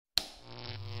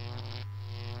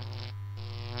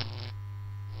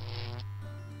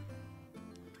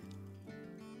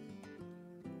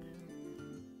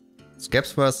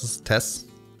Scaps versus Tess.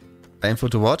 Painful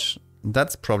to watch?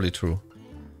 That's probably true.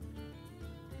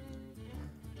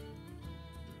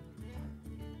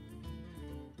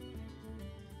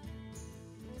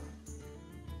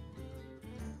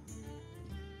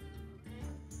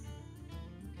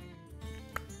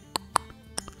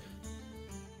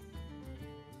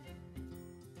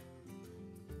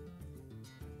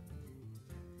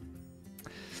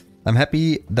 I'm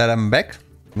happy that I'm back.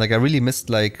 Like, I really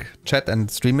missed like chat and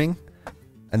streaming.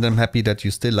 And I'm happy that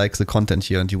you still like the content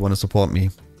here and you want to support me.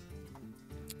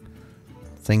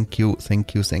 Thank you,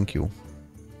 thank you, thank you.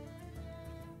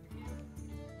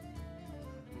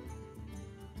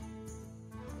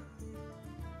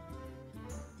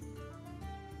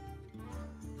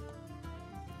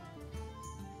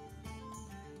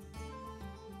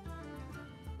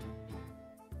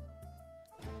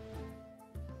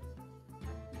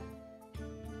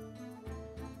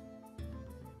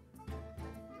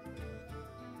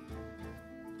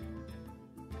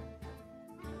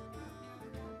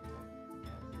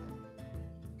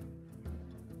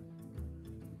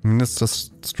 It's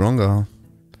just stronger.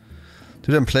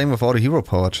 Dude, I'm playing without a hero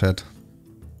power, chat.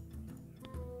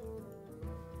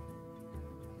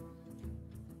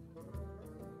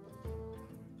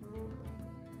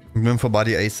 Win for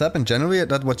body ASAP in January?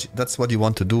 That's what you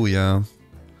want to do, yeah.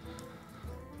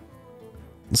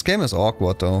 This game is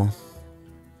awkward though.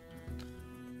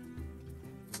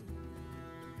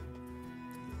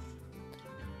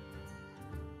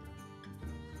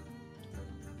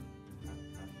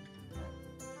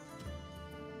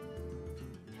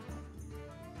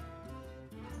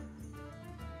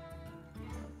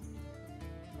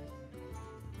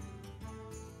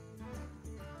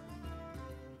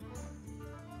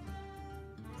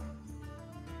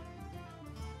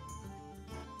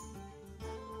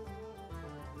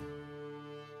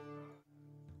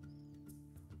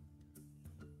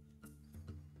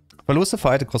 If I lose the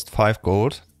fight, it costs 5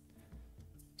 gold.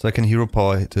 So I can hero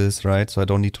power this, right? So I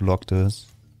don't need to lock this.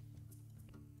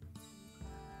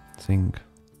 I think.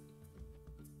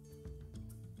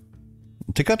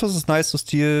 Tikatus is nice to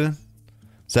steal.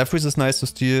 Zephyrs is nice to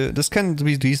steal. This can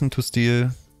be decent to steal.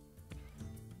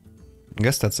 I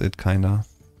guess that's it, kinda.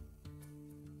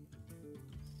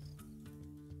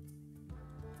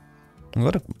 A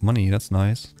lot of money, that's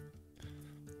nice.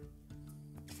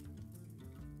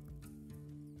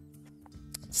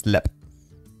 Slap.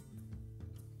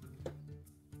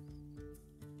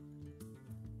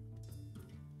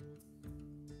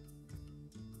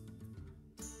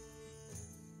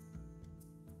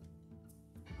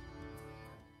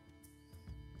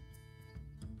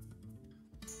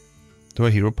 Do I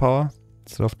hero power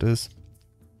instead of this?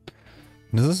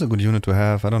 This is a good unit to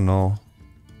have, I don't know.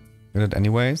 Get it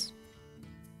anyways.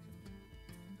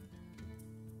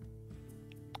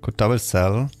 Could double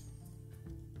sell.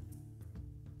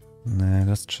 Nah,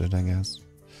 that's shit, I guess.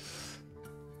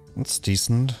 It's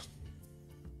decent.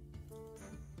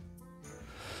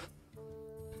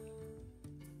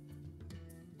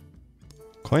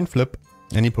 Coin flip.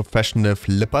 Any professional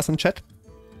flippers in chat?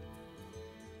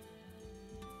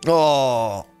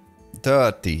 Oh,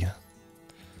 dirty.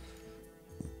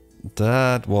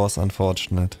 That was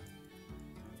unfortunate.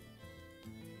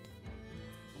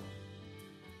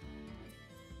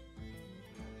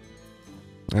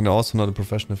 And also not a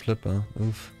professional flipper.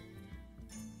 Oof.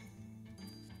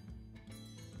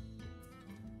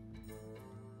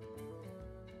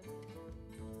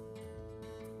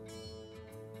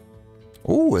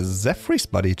 Oh, a Zephyrs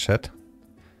buddy, chat.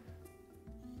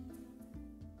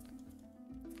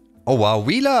 Oh wow,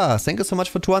 Wheeler! Thank you so much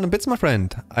for 200 bits, my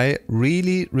friend. I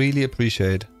really, really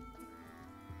appreciate.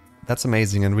 That's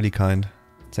amazing and really kind.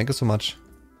 Thank you so much.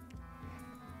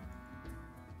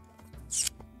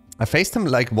 I faced him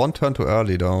like one turn too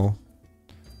early though.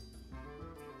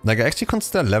 Like I actually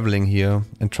consider leveling here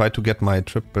and try to get my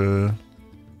triple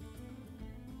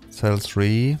cell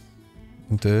 3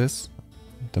 and this,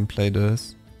 then play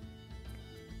this.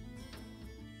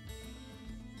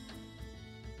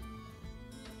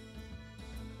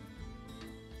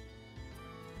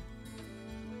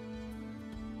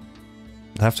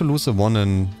 I have to lose a 1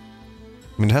 and...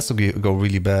 I mean it has to go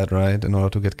really bad, right? In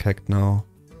order to get cacked now.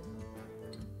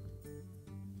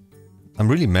 I'm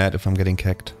really mad if I'm getting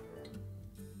cacked.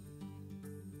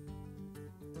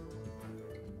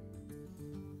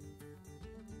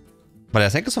 But yeah,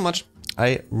 thank you so much.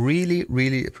 I really,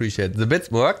 really appreciate it. The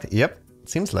bits worked? Yep,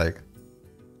 seems like.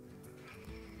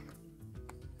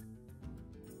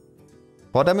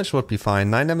 4 damage would be fine.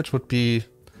 9 damage would be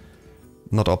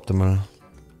not optimal.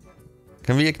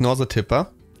 Can we ignore the tipper?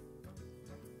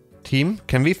 Team,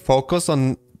 can we focus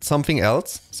on something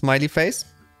else? Smiley face.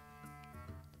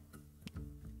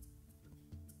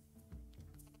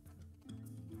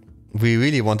 We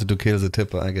really wanted to kill the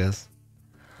tipper, I guess.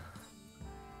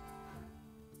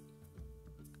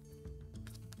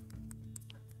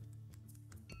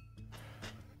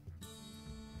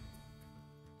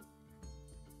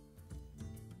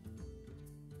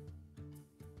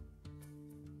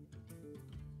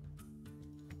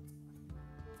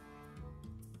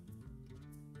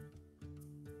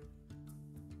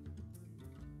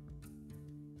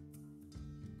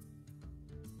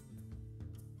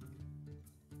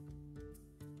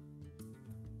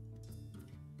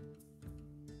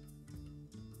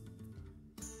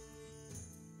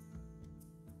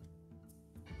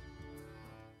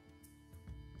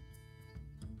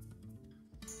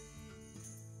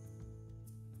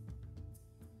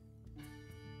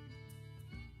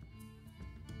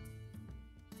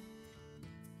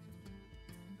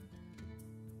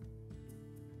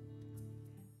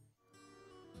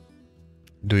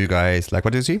 Do you guys like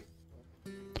what you see?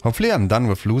 Hopefully I'm done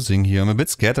with losing here. I'm a bit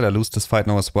scared that I lose this fight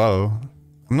now as well.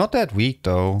 I'm not that weak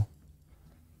though.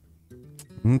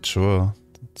 I'm not sure.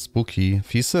 It's spooky.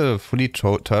 If he's a fully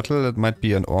turtle, it might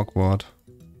be an awkward.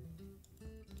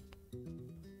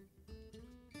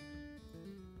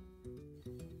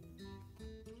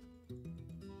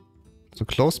 It's a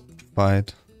close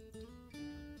fight.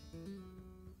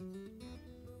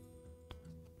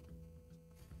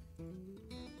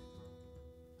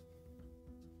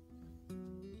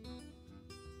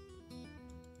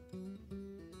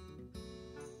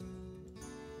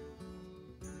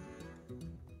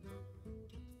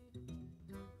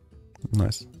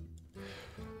 Nice.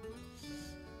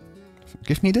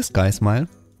 Give me this guy, Smile.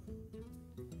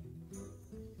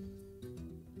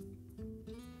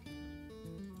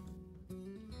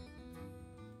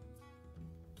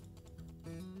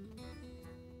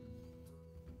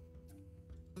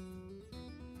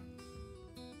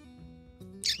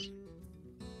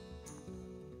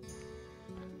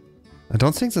 I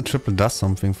don't think the triple does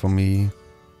something for me.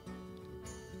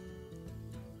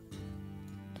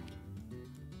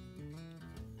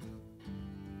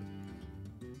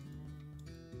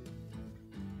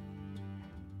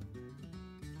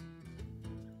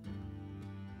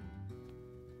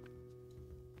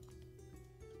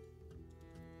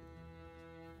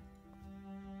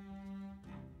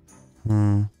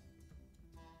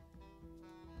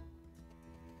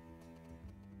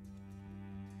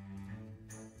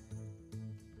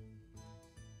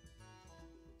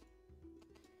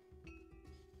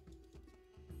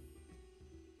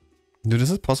 Dude,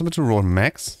 is it possible to roll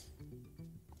max?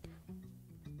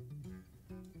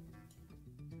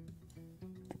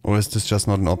 Or is this just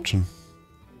not an option?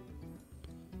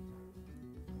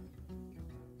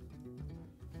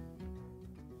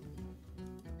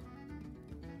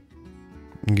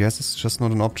 I guess it's just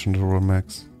not an option to roll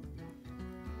max.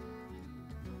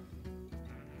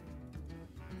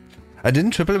 I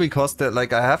didn't triple because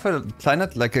like I have a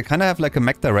planet, like I kind of have like a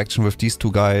mech direction with these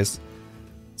two guys.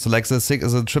 So like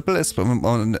the triple is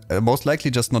most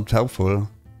likely just not helpful.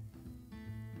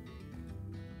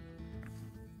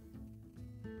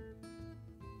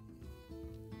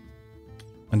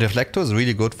 And Deflector is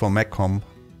really good for mech comp.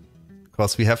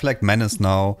 Because we have like Menace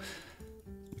now.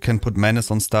 You can put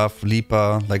Menace on stuff,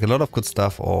 Leaper, like a lot of good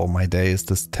stuff. Oh my days,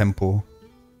 this tempo.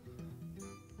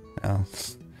 Yeah.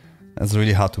 That's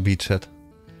really hard to beat, shit.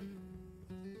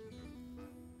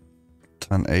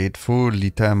 Turn 8,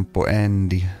 fully tempo,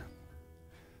 Andy.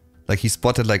 Like he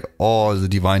spotted like all the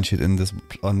divine shit in this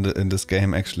in this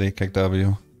game actually,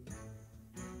 KW.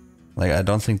 Like I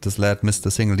don't think this lad missed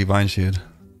a single divine shit.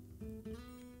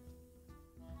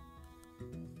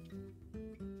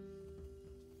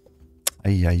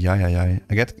 Ay.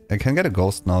 I can get a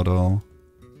ghost now though.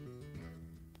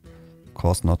 Of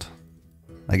course not.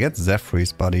 I get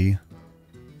Zephyr's buddy.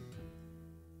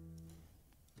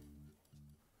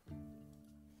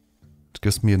 It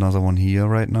gives me another one here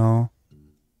right now.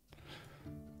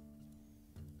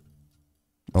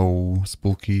 Oh,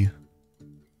 spooky.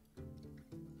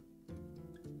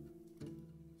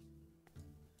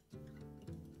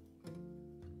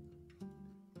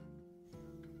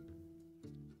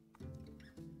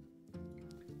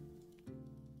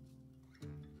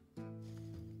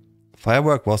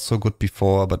 Firework was so good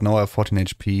before, but now I have 14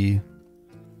 HP.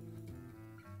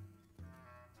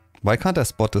 Why can't I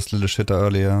spot this little shitter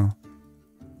earlier?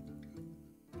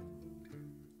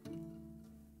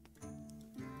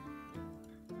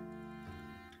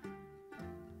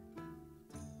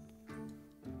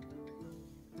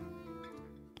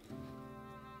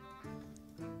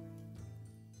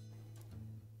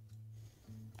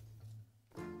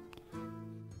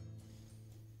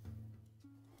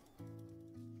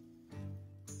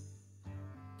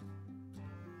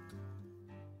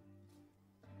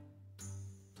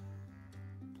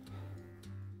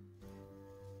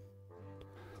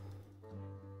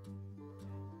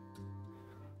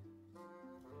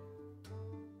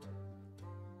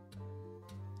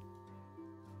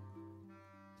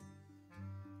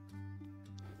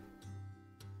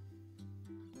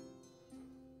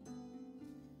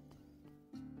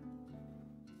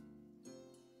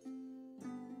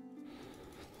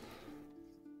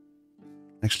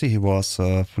 Actually, he was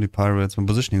fully pirates. My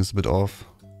positioning is a bit off.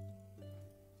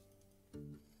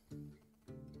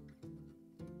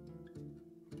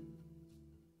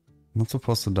 Not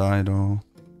supposed to die though.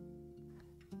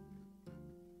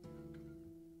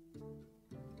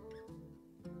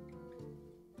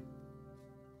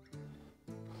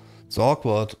 It's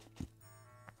awkward.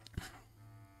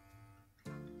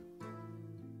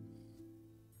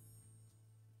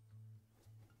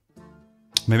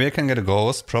 Maybe I can get a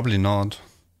ghost. Probably not.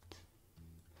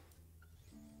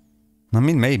 I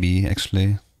mean, maybe,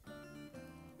 actually.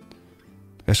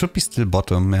 There should be still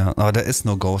bottom, yeah. Oh, there is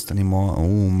no ghost anymore.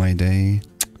 Oh, my day.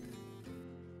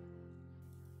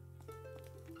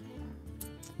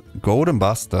 Golden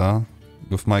Buster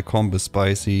with my combo is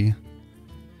spicy.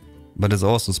 But it's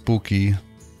also spooky.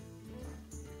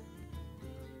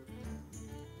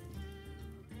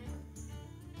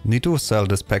 Need to sell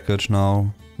this package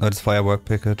now. No, this firework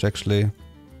package, actually.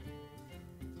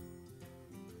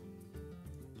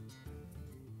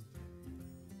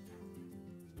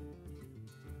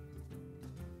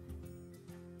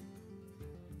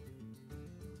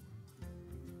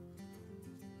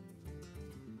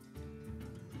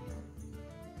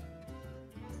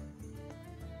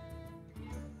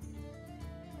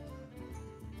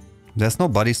 There's no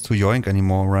bodies to yoink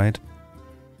anymore, right?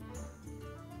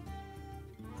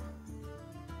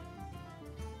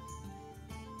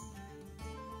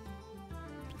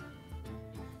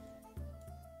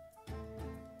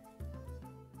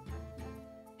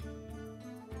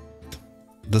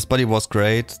 This buddy was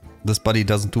great. This buddy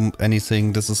doesn't do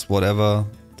anything. This is whatever.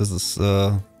 This is,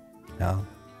 yeah.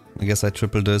 I guess I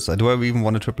triple this. Do I even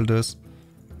want to triple this?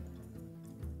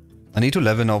 I need to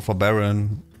level now for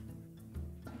Baron.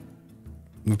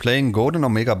 We're playing Golden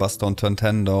Omega Buster on turn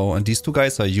 10 though, and these two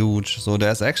guys are huge, so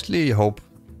there's actually hope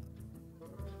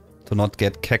to not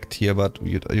get kecked here, but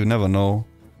you never know.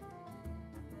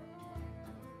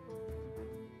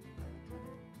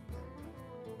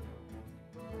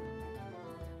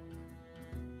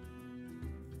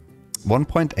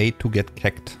 $1.8 to get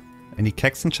kecked. Any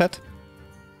kecks in chat?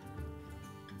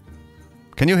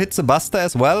 Can you hit the Buster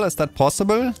as well? Is that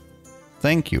possible?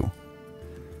 Thank you.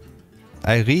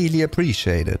 I really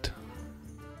appreciate it.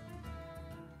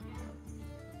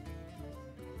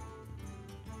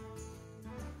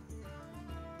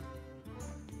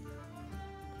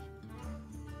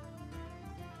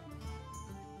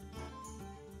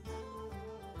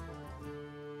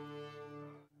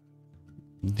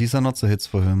 These are not the hits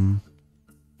for him.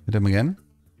 Hit him again.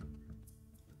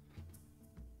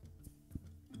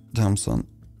 Damn son.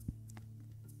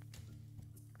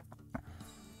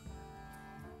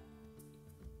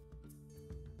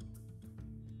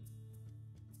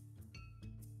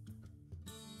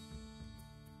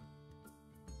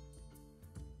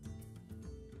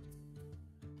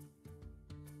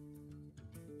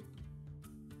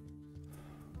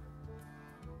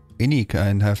 Any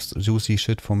kind have juicy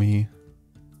shit for me.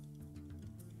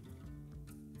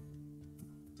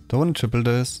 Don't want to triple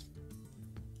this.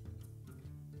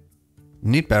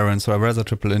 Need Baron, so I rather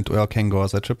triple into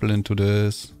Kangors. I triple into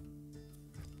this.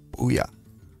 Booyah.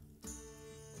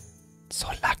 So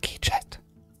lucky, chat.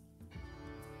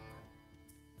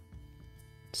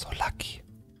 So lucky.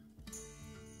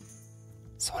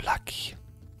 So lucky.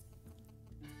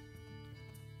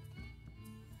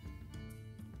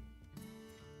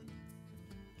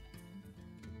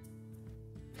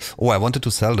 Oh, I wanted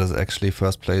to sell this actually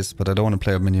first place, but I don't want to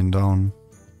play a minion down.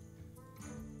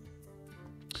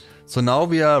 So now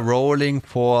we are rolling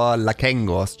for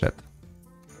Lakangos, chat.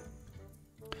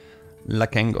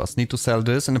 Lakangos. Need to sell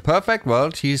this. In a perfect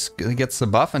world, he gets the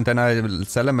buff and then I will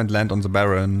sell him and land on the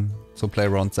Baron. So play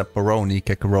around Zapparoni,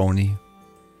 Kakaroni.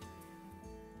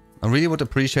 I really would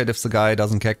appreciate if the guy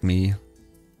doesn't keck me.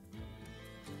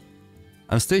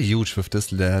 I'm still huge with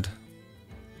this lad.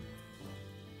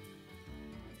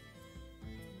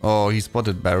 Oh, he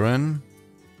spotted Baron.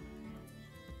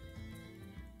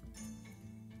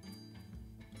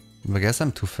 I guess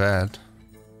I'm too fat.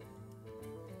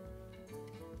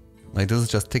 Like, this is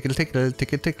just tickle, tickle,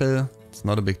 tickle, tickle. It's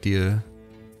not a big deal.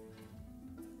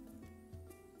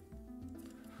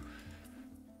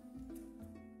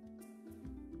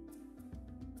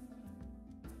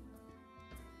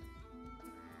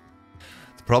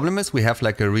 The problem is we have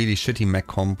like a really shitty mech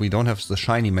comp. We don't have the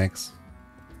shiny mechs.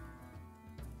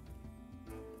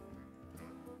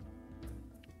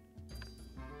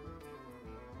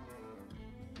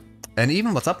 And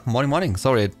even, what's up? Morning, morning.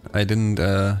 Sorry, I didn't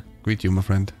greet you, my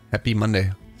friend. Happy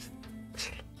Monday.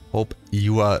 Hope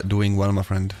you are doing well, my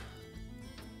friend.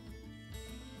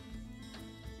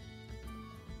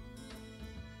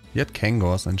 You had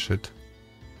Kangors and shit.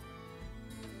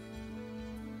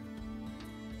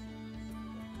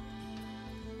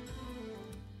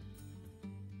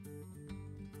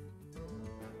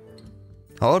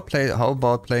 How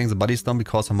about playing the Bodystone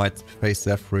because I might face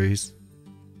Zephyrs?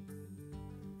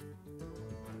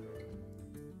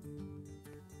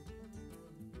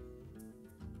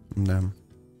 Damn.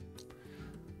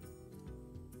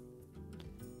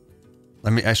 I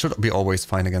mean, I should be always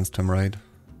fine against him, right?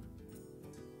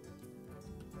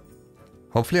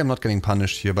 Hopefully I'm not getting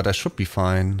punished here, but I should be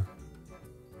fine.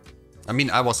 I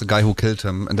mean, I was the guy who killed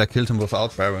him, and I killed him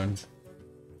without Baron.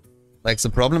 Like,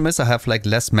 the problem is I have, like,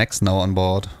 less mechs now on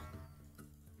board.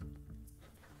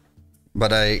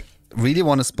 But I really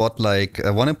want to spot, like, I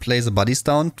want to play the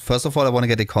Bodystone. First of all, I want to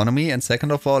get economy, and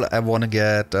second of all, I want to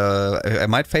get, I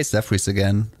might face Zephyrs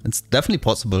again. It's definitely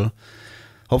possible.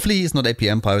 Hopefully he's not AP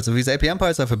Empires. If he's AP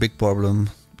Empires, I have a big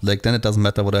problem. Like, then it doesn't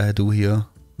matter what I do here.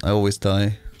 I always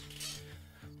die.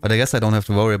 But I guess I don't have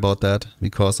to worry about that,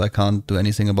 because I can't do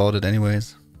anything about it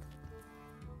anyways.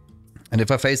 And if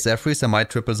I face Zephyrs, I might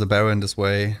triple the Baron this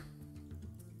way.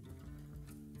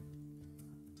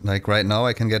 Like, right now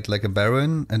I can get like a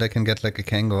Baron, and I can get like a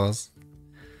Kangors.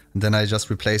 And then I just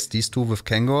replace these two with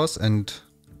Kangors and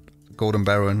Golden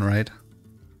Baron, right?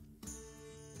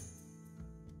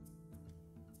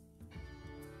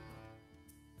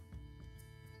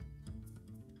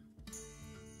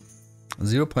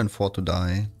 0.4 to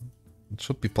die. It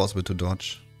should be possible to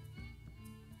dodge.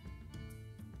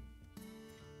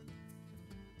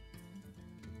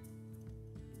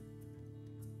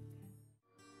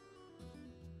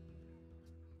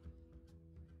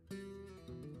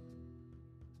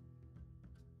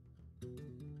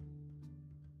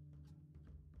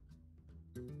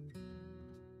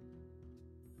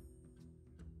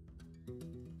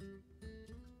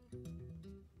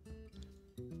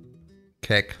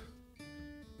 Keck.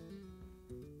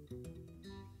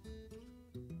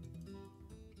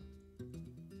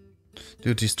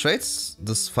 Dude, these trades,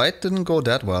 this fight didn't go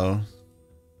that well.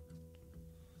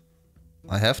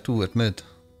 I have to admit.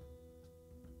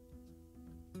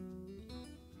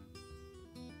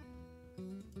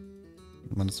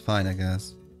 But it's fine, I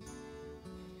guess.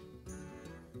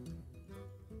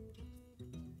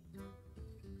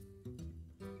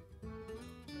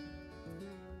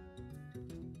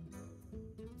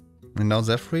 And now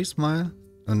Zephyrs smile?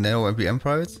 And now MP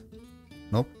Empires?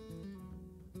 Nope.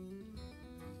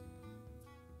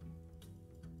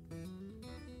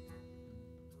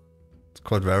 It's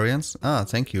called variance? Ah,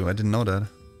 thank you, I didn't know that.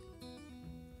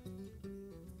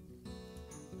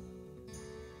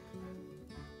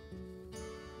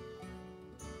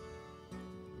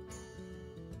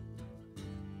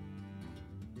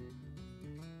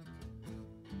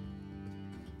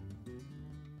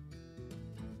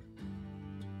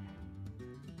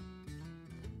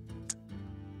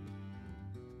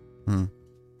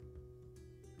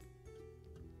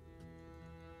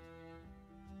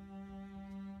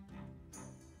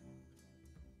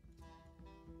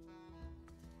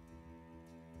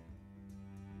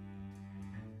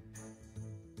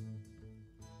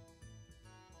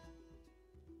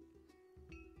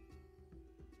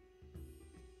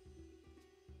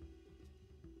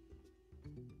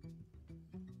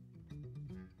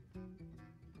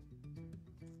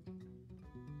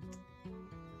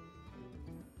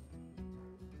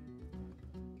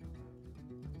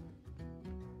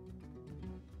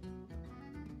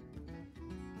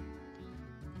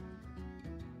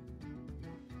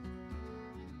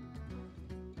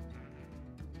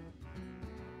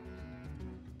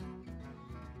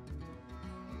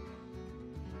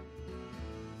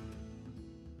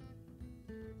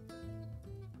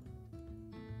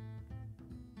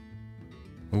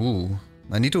 Ooh,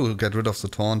 I need to get rid of the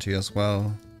taunt here as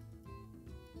well.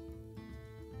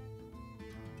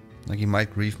 Like, he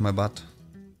might grieve my butt.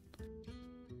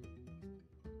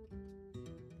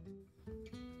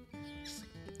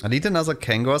 I need another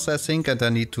Kangors, I think, and I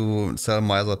need to sell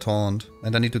my other taunt.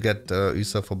 And I need to get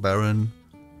Isa for Baron.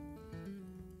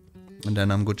 And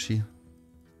then I'm Gucci.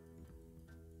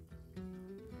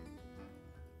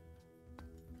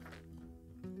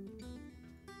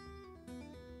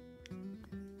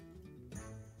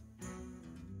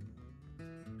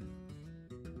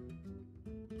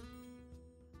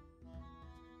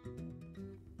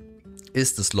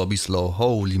 Is this lobby slow?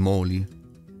 Holy moly.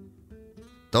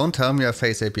 Don't tell me I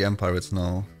face APM pirates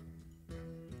now.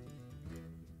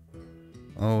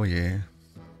 Oh yeah.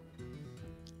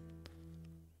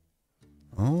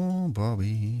 Oh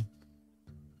Bobby.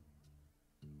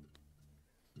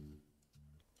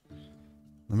 I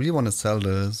really want to sell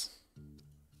this.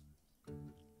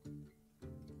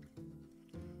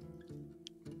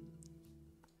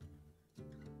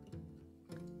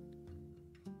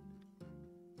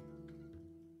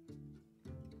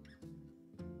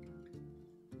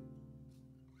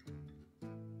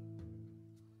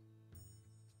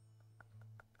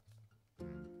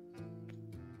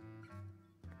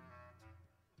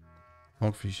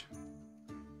 Hogfish.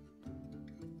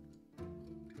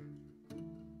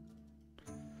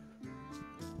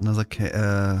 Another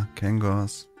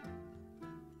Kangors.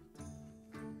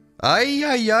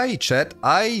 Ay, chat.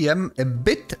 I am a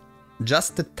bit,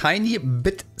 just a tiny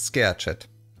bit scared, chat.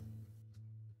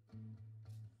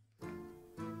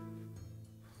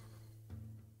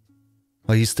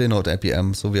 But he's still not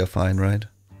APM, so we are fine, right?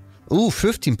 Ooh,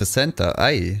 15% da.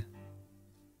 Aye.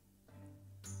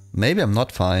 Maybe I'm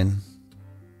not fine.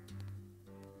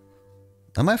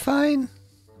 Am I fine?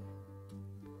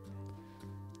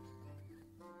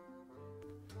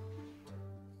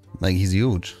 Like, he's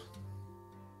huge.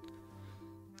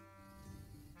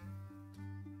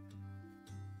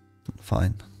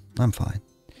 Fine. I'm fine.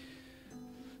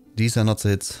 These are not the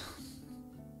hits.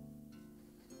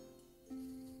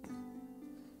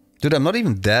 Dude, I'm not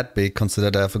even that big,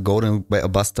 considered I have a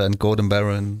Buster and Golden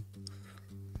Baron.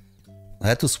 I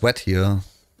had to sweat here.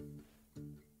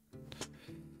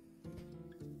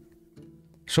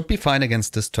 Should be fine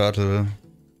against this turtle.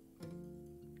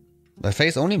 I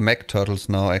face only mech turtles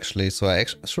now, actually, so I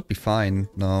should be fine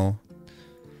now.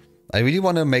 I really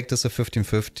want to make this a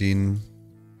 15-15.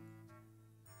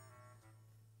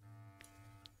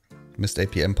 Missed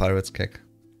APM Pirates Keck.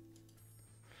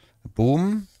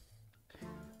 Boom.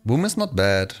 Boom is not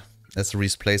bad as a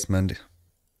replacement.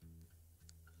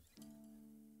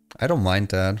 I don't mind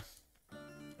that.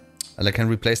 And I can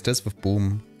replace this with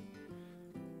Boom.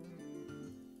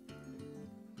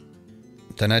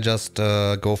 Then I just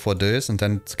go for this and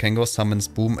then Kango summons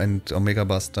Boom and Omega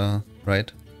Buster,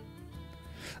 right?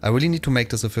 I really need to make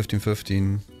this a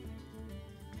 15-15.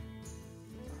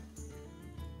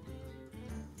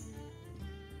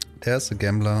 There's a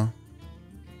gambler.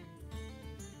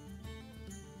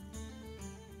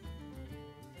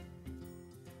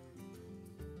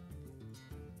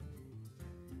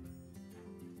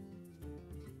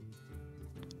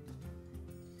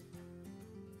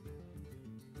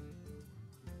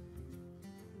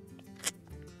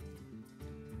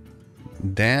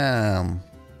 Damn.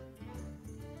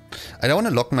 I don't want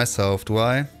to lock myself, do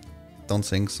I? Don't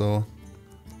think so.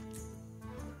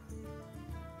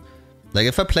 Like,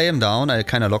 if I play him down, I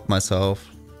kind of lock myself.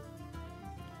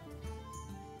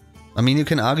 I mean, you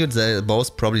can argue they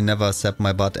both probably never sap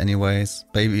my butt anyways.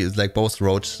 Maybe it's like both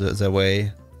roach their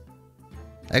way.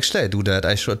 Actually, I do that.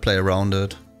 I should play around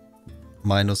it.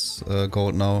 Minus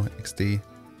gold now, XD.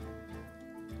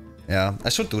 Yeah, I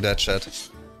should do that, chat.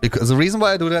 Because the reason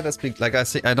why I do that is like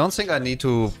I don't think I need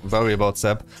to worry about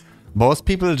sap. Most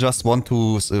people just want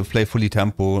to play fully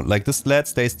tempo. Like this lad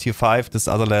stays tier 5, this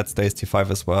other lad stays tier 5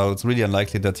 as well. It's really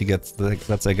unlikely that he gets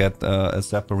that I get a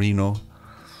Sap Marino.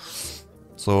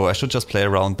 So I should just play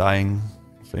around dying,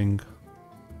 I think.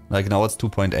 Like now it's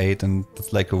 2.8 and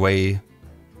it's like way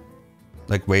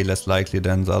less likely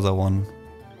than the other one.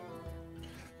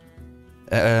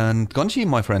 And Gonchi,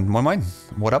 my friend, moin,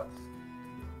 what up?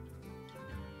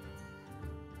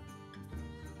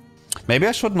 Maybe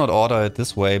I should not order it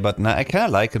this way, but I kinda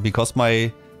like it because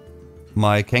my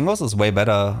Kangos is way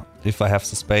better if I have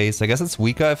the space. I guess it's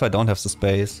weaker if I don't have the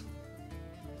space.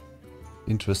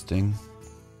 Interesting.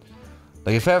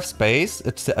 Like if I have space,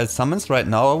 it summons right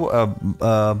now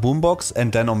Boombox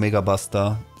and then Omega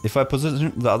Buster. If I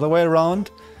position the other way around,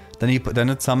 then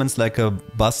it summons like a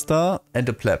Buster and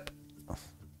a Pleb.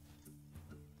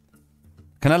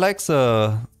 Can I like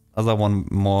the other one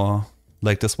more?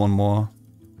 Like this one more?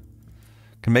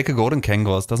 Can make a Golden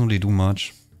Kangos, doesn't really do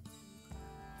much.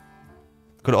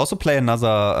 Could also play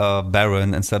another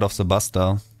Baron instead of the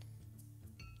Buster.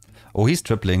 Oh, he's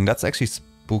tripling, that's actually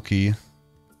spooky.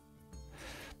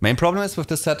 Main problem is with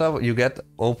this setup, you get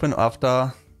open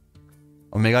after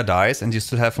Omega dies and you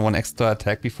still have one extra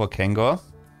attack before Kangor.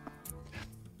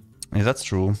 Yeah, that's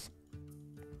true.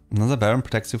 Another Baron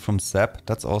protects you from Sap,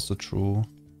 that's also true.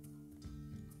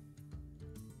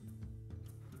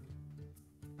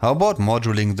 How about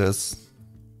moduling this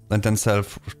and then sell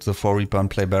the 4 Reaper and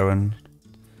play Baron?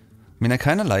 I mean, I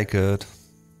kinda like it.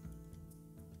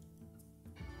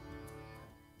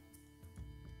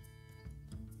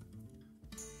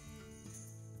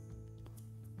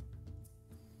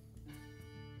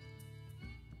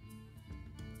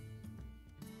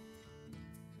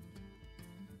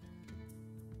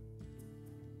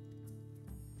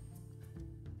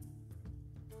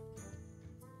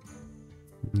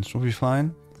 It should be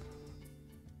fine.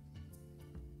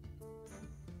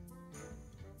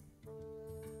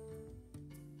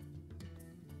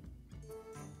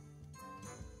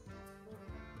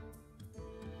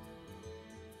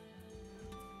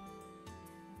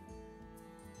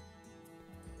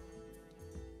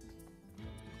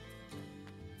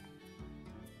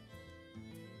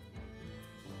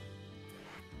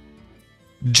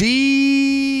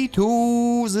 G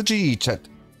to the G, chat.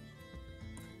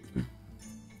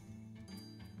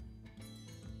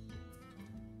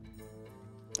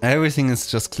 Everything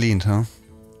is just cleaned, huh?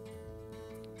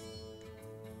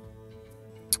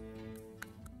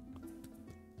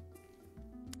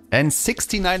 And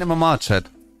 69 MMR, chat.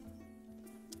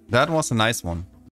 That was a nice one.